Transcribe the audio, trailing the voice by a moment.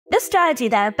This strategy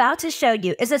that I'm about to show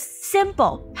you is a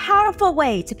simple, powerful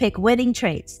way to pick winning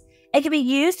trades. It can be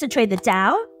used to trade the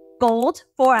Dow, gold,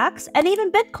 Forex, and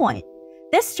even Bitcoin.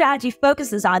 This strategy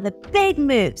focuses on the big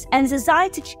moves and is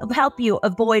designed to help you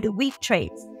avoid weak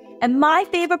trades. And my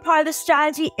favorite part of the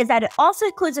strategy is that it also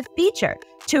includes a feature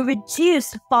to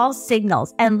reduce false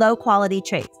signals and low-quality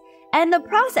trades, and in the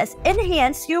process,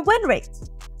 enhance your win rates.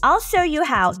 I'll show you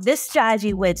how this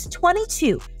strategy wins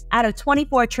 22 out of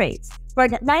 24 trades for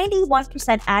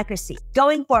 91% accuracy,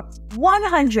 going for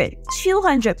 100,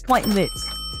 200-point moves.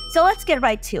 So let's get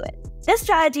right to it. This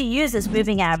strategy uses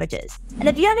moving averages. And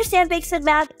if you understand basic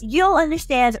math, you'll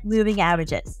understand moving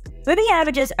averages. Moving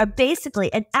averages are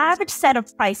basically an average set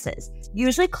of prices,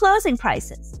 usually closing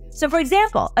prices. So for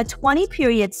example, a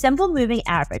 20-period simple moving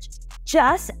average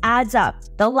just adds up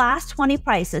the last 20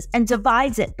 prices and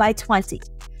divides it by 20.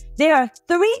 There are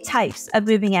 3 types of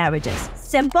moving averages: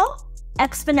 simple,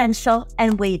 exponential,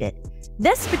 and weighted.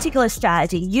 This particular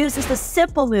strategy uses the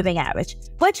simple moving average,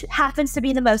 which happens to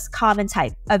be the most common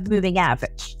type of moving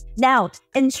average. Now,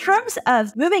 in terms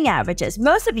of moving averages,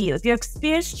 most of you, if you're an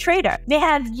experienced trader, may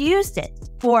have used it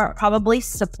for probably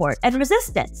support and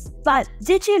resistance. But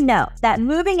did you know that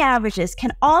moving averages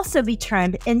can also be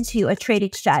turned into a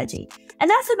trading strategy? And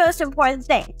that's the most important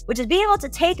thing, which is being able to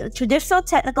take the traditional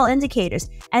technical indicators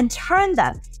and turn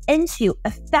them into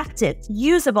effective,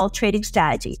 usable trading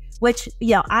strategy, which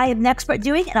I am an expert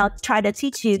doing, and I'll try to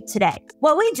teach you today.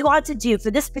 What we want to do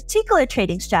for this particular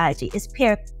trading strategy is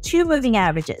pair 2 moving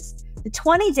averages: the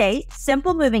 20-day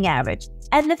simple moving average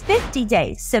and the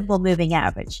 50-day simple moving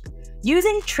average.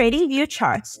 Using TradingView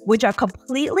charts, which are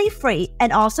completely free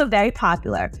and also very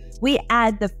popular, we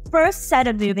add the first set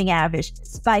of moving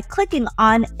averages by clicking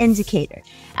on Indicator.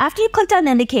 After you clicked on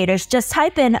Indicators, just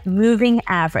type in Moving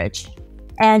Average,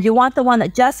 and you want the one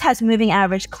that just has moving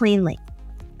average cleanly.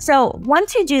 So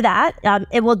once you do that,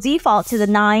 it will default to the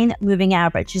 9 moving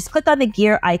average. Just click on the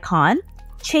gear icon,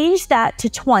 change that to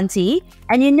 20,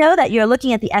 and you know that you're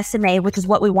looking at the SMA, which is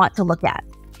what we want to look at.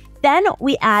 Then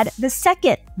we add the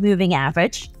second moving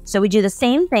average. So we do the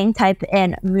same thing, type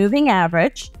in moving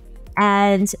average,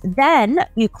 and then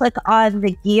you click on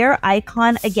the gear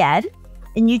icon again,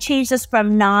 and you change this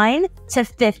from 9 to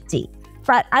 50.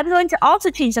 But I'm going to also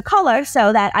change the color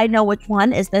so that I know which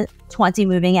one is the 20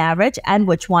 moving average and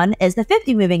which one is the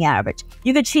 50 moving average.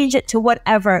 You could change it to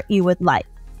whatever you would like.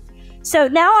 So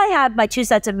now I have my 2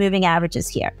 sets of moving averages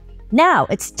here. Now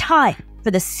it's time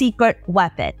for the secret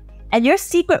weapon. And your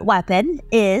secret weapon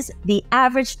is the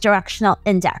average directional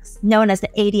index, known as the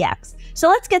ADX. So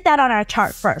let's get that on our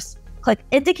chart first. Click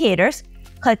Indicators,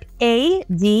 click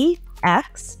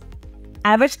ADX,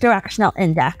 Average Directional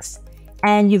Index,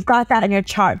 and you've got that on your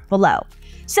chart below.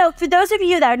 So for those of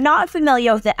you that are not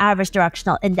familiar with the average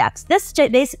directional index, this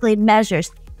basically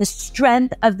measures the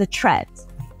strength of the trends.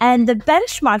 And the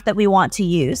benchmark that we want to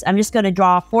use, I'm just going to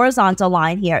draw a horizontal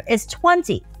line here, is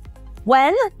 20.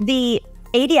 When the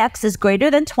ADX is greater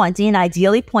than 20 and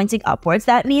ideally pointing upwards,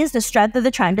 that means the strength of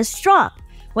the trend is strong.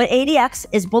 When ADX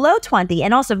is below 20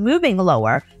 and also moving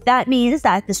lower, that means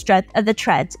that the strength of the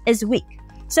trend is weak.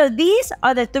 So these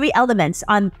are the 3 elements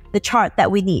on the chart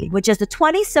that we need, which is the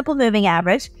 20 simple moving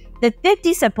average, the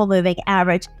 50 simple moving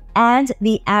average, and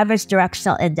the average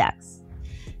directional index.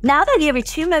 Now that you have your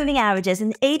 2 moving averages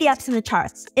and the ADX in the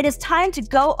charts, it is time to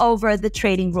go over the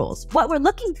trading rules, what we're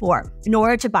looking for in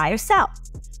order to buy or sell.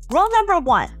 Rule number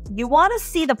 1, you want to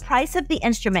see the price of the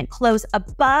instrument close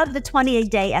above the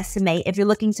 28-day SMA if you're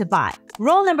looking to buy.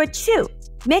 Rule number 2,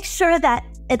 make sure that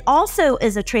it also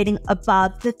is trading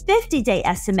above the 50-day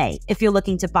SMA if you're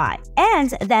looking to buy. And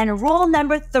then rule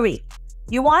number 3,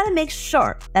 you want to make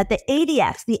sure that the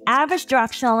ADX, the average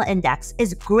directional index,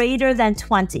 is greater than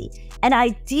 20 and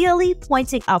ideally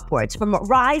pointing upwards, from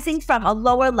rising from a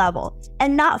lower level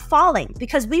and not falling,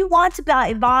 because we want to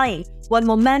be buying when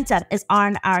momentum is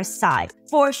on our side.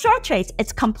 For short trades,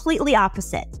 it's completely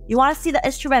opposite. You want to see the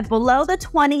instrument below the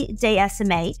 20-day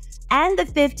SMA and the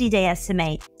 50-day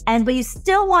SMA, but you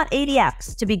still want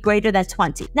ADX to be greater than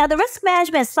 20. Now, the risk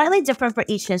management is slightly different for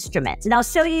each instrument, and I'll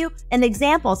show you in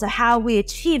examples of how we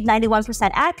achieve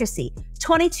 91% accuracy,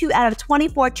 22 out of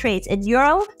 24 trades in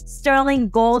Euro, Sterling,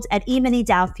 Gold, and E-mini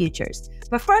Dow futures.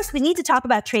 But first, we need to talk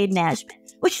about trade management,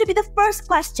 which should be the first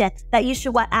question that you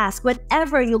should ask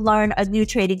whenever you learn a new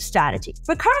trading strategy.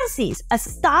 For currencies, a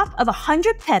stop of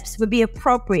 100 pips would be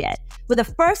appropriate, with a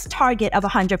first target of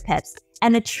 100 pips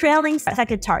and a trailing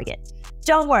second target.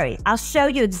 Don't worry, I'll show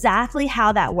you exactly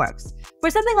how that works.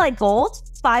 For something like gold,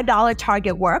 $5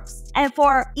 target works, and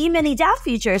for E-mini Dow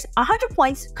futures, 100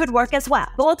 points could work as well.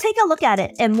 But we'll take a look at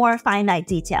it in more finite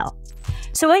detail.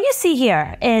 So what you see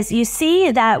here is you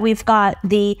see that we've got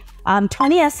the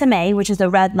 20 SMA, which is the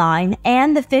red line,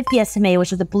 and the 50 SMA,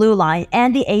 which is the blue line,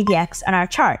 and the ADX on our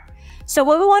chart. So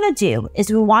what we want to do is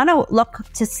we want to look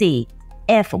to see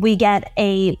if we get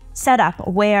a setup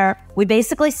where we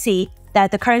basically see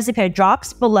that the currency pair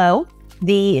drops below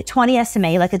the 20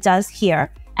 SMA like it does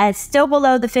here, and it's still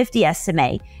below the 50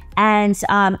 SMA. And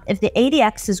if the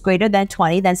ADX is greater than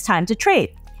 20, then it's time to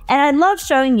trade. And I love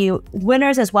showing you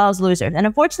winners as well as losers. And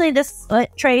unfortunately, this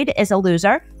trade is a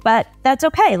loser, but that's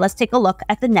okay. Let's take a look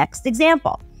at the next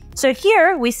example. So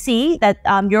here we see that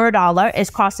euro dollar is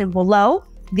crossing below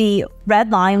the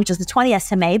red line, which is the 20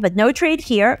 SMA, but no trade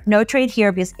here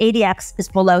because ADX is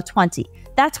below 20.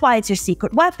 That's why it's your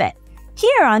secret weapon.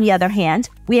 Here, on the other hand,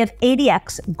 we have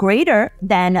ADX greater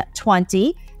than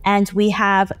 20, and we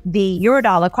have the euro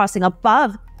dollar crossing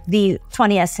above the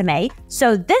 20 SMA.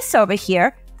 So this over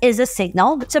here is a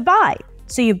signal to buy.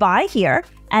 So you buy here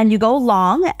and you go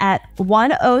long at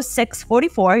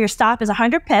 106.44. Your stop is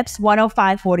 100 pips,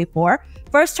 105.44.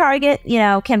 First target,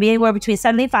 can be anywhere between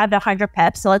 75 to 100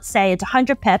 pips. So let's say it's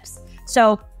 100 pips.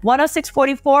 So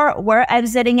 106.44, we're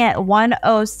exiting at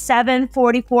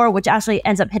 107.44, which actually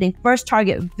ends up hitting first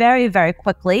target very, very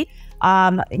quickly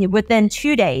within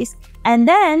 2 days. And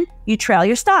then you trail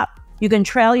your stop. You can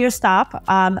trail your stop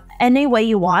any way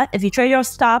you want. If you trail your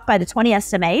stop by the 20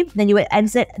 SMA, then you would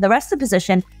exit the rest of the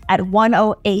position at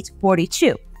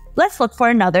 108.42. Let's look for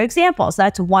another example. So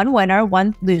that's one winner,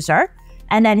 one loser.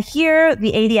 And then here,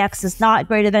 the ADX is not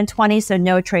greater than 20, so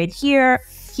no trade here.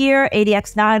 Here,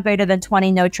 ADX not greater than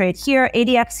 20, no trade here.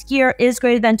 ADX here is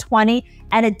greater than 20,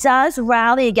 and it does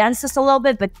rally against us a little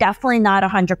bit, but definitely not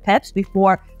 100 pips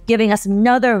before giving us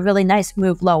another really nice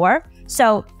move lower.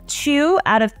 So 2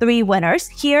 out of 3 winners.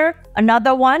 Here,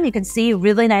 another one, you can see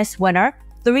really nice winner.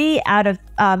 3 out of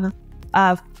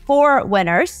 4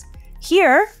 winners.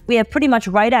 Here, we have pretty much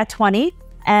right at 20.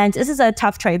 And this is a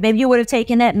tough trade. Maybe you would have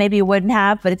taken it, maybe you wouldn't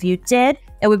have. But if you did,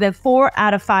 it would have been 4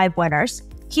 out of 5 winners.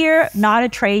 Here, not a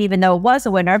trade, even though it was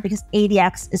a winner because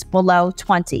ADX is below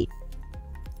 20.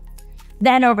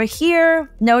 Then over here,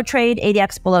 no trade,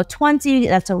 ADX below 20.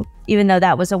 Even though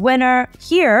that was a winner.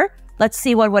 Here, let's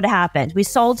see what would have happened. We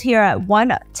sold here at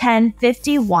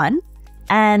 110.51,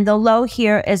 and the low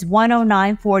here is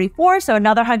 109.44. So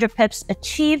another 100 pips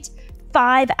achieved.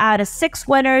 5 out of 6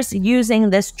 winners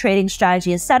using this trading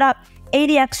strategy and setup.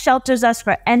 ADX shelters us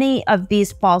for any of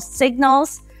these false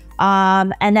signals.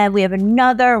 And then we have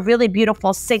another really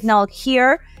beautiful signal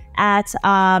here at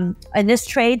in this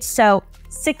trade. So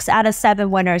 6 out of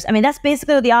 7 winners. I mean, that's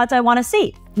basically the odds I want to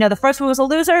see. The first one was a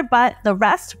loser, but the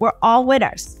rest were all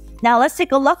winners. Now let's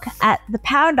take a look at the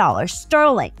pound dollar,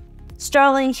 sterling.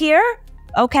 Sterling here.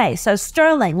 Okay, so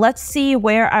sterling, let's see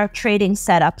where our trading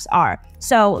setups are.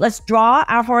 So let's draw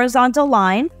our horizontal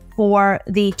line for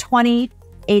the 20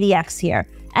 ADX here.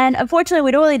 And unfortunately,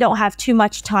 we really don't have too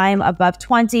much time above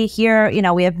 20 here.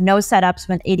 We have no setups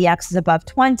when ADX is above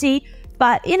 20.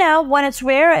 But, when it's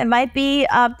rare, it might be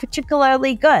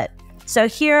particularly good. So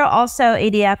here also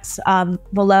ADX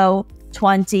below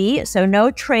 20. So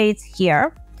no trades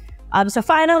here. So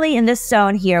finally, in this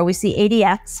zone here, we see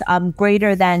ADX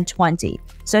greater than 20.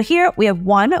 So here we have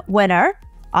one winner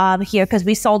here because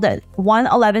we sold at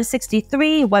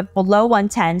 111.63, went below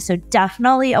 110. So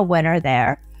definitely a winner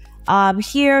there.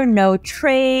 Here, no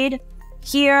trade.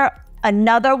 Here,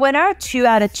 another winner, 2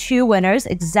 out of 2 winners,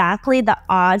 exactly the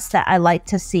odds that I like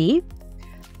to see.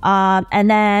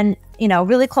 And then,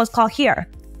 really close call here.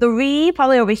 3,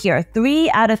 probably over here, 3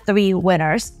 out of 3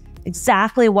 winners.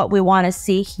 Exactly what we want to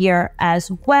see here as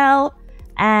well.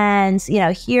 And,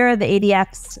 here the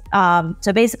ADX,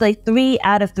 so basically 3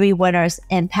 out of 3 winners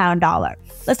in pound dollar.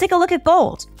 Let's take a look at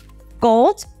gold.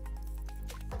 Gold,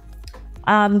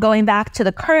 going back to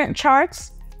the current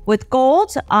charts with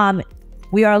gold,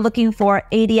 we are looking for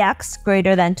ADX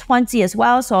greater than 20 as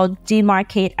well. So I'll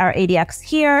demarcate our ADX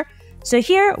here. So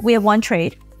here we have one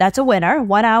trade. That's a winner,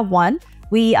 1 out of 1.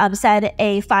 We set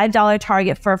a $5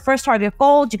 target for first target of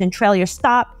gold. You can trail your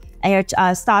stop, and your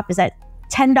stop is at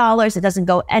 $10. It doesn't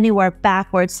go anywhere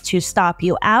backwards to stop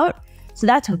you out. So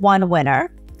that's one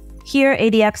winner. Here,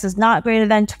 ADX is not greater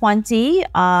than 20.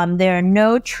 There are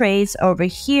no trades over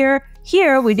here.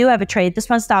 Here, we do have a trade. This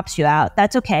one stops you out.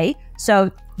 That's okay.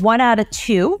 So 1 out of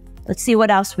 2. Let's see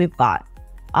what else we've got.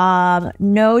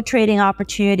 No trading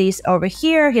opportunities over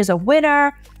here. Here's a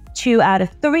winner. 2 out of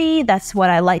 3. That's what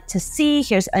I like to see.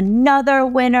 Here's another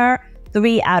winner.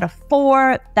 3 out of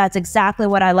 4. That's exactly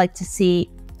what I like to see.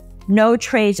 No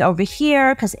trades over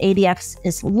here because ADX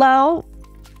is low.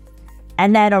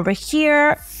 And then over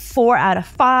here, 4 out of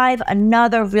 5.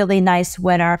 Another really nice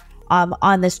winner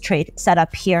on this trade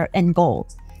setup here in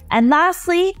gold. And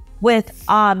lastly, with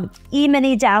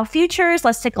E-mini Dow futures,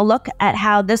 let's take a look at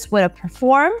how this would have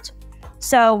performed.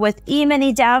 So with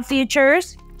E-mini Dow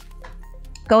futures,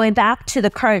 going back to the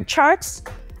current charts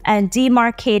and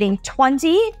demarcating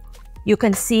 20, you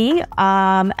can see,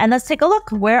 and let's take a look,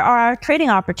 where are our trading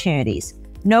opportunities?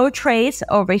 No trades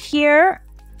over here.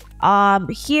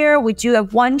 Here we do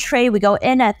have one trade. We go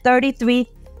in at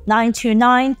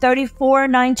 33,929,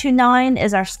 34,929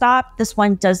 is our stop. This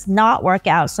one does not work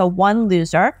out, so one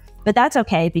loser, but that's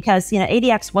okay because, you know,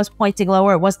 ADX was pointing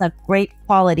lower. It wasn't a great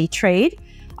quality trade.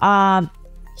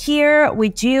 Here we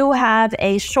do have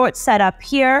a short setup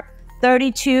here,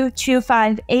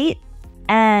 32,258,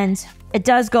 and it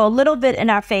does go a little bit in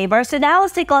our favor. So now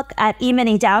let's take a look at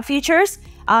E-mini Dow futures.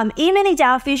 E-mini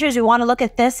Dow futures, we want to look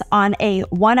at this on a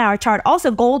 1 hour chart. Also,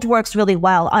 gold works really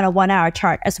well on a 1 hour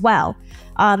chart as well.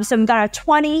 So we've got our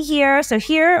 20 here. So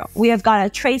here we have got a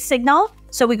trade signal.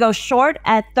 So we go short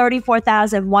at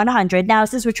 34,100. Now,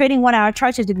 since we're trading 1 hour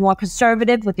charts, you have to be more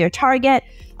conservative with your target.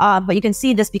 But you can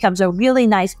see this becomes a really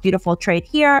nice, beautiful trade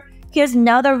here. Here's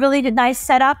another really nice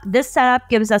setup. This setup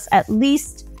gives us at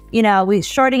least, you know, we're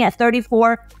shorting at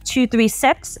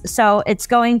 34,236. So it's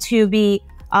going to be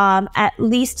at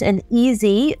least an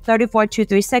easy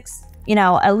 34,236, you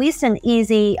know, at least an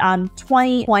easy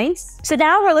 20 points. So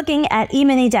now we're looking at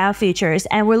E-mini Dow futures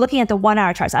and we're looking at the 1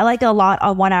 hour charts. I like it a lot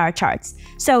on 1 hour charts.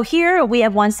 So here we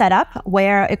have one setup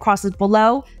where it crosses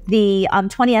below the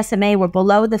 20 SMA. We're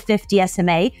below the 50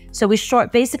 SMA. So we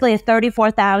short basically at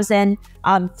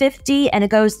 34,050 and it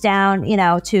goes down, you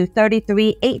know, to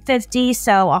 33,850.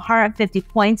 So 150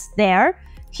 points there.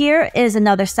 Here is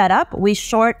another setup. We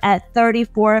short at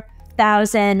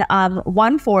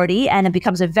 34,140 and it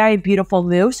becomes a very beautiful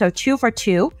move. So 2 for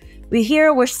 2.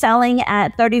 We're selling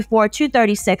at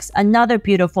 34,236, another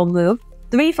beautiful move.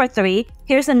 3 for 3.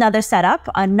 Here's another setup,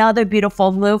 another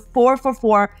beautiful move. 4 for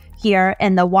 4 here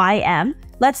in the YM.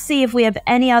 Let's see if we have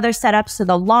any other setups to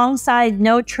the long side.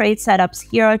 No trade setups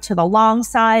here to the long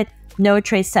side. No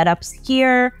trade setups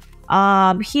here.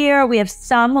 Here we have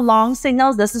some long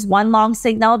signals. This is one long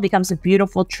signal. It becomes a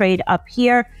beautiful trade up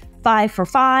here. 5 for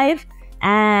 5.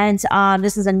 And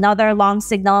this is another long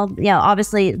signal. You know,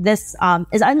 obviously this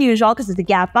is unusual because it's a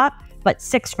gap up, but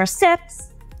 6 for 6.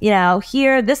 You know,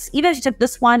 here, this, even if you took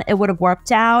this one, it would have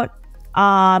worked out.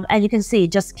 And you can see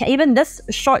just even this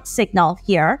short signal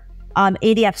here,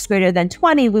 ADX greater than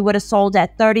 20, we would have sold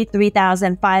at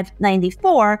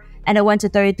 33,594 and it went to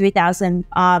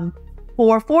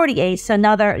 33,448. So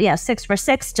another, 6 for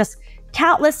 6, just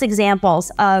countless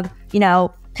examples of, you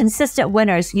know, consistent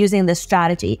winners using this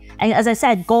strategy. And as I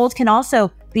said, gold can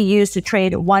also be used to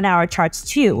trade 1 hour charts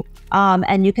too.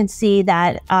 And you can see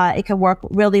that it can work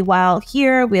really well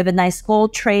here. We have a nice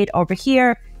gold trade over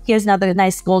here. Here's another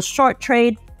nice gold short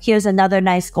trade. Here's another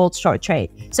nice gold short trade.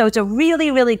 So it's a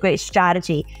really, really great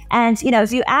strategy. And, you know,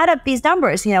 if you add up these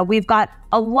numbers, you know, we've got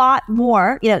a lot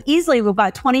more, you know, easily we've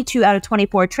got 22 out of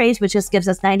 24 trades, which just gives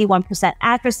us 91%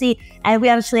 accuracy. And we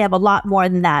actually have a lot more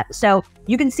than that. So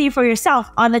you can see for yourself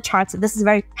on the charts that this is a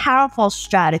very powerful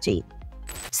strategy.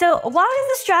 So why does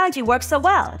this strategy work so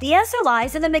well? The answer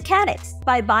lies in the mechanics.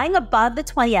 By buying above the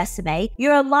 20 SMA,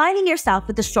 you're aligning yourself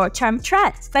with the short-term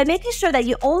trends. By making sure that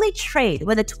you only trade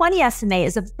when the 20 SMA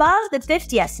is above the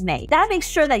 50 SMA, that makes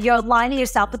sure that you're aligning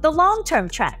yourself with the long-term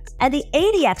trends. And the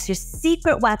ADX, your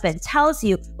secret weapon, tells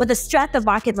you what the strength of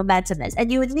market momentum is. And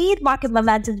you need market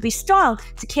momentum to be strong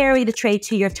to carry the trade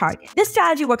to your target. This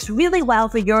strategy works really well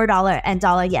for Eurodollar and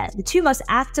Dollar Yen, the two most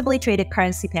actively traded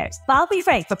currency pairs. But I'll be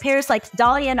frank, for pairs like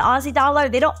Dollar Yen and Aussie Dollar,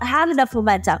 they don't have enough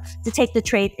momentum to take the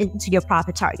trade into your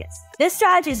profit targets. This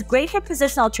strategy is great for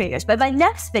positional traders, but in my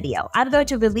next video, I'm going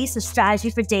to release a strategy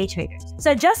for day traders.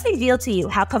 So I just revealed to you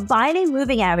how combining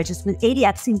moving averages with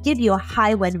ADX can give you a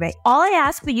high win rate. All I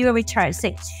ask for you in return is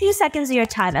take 2 seconds of your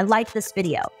time and like this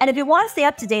video. And if you want to stay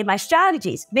up to date with my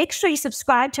strategies, make sure you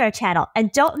subscribe to our channel and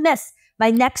don't miss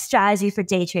my next strategy for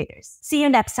day traders. See you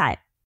next time.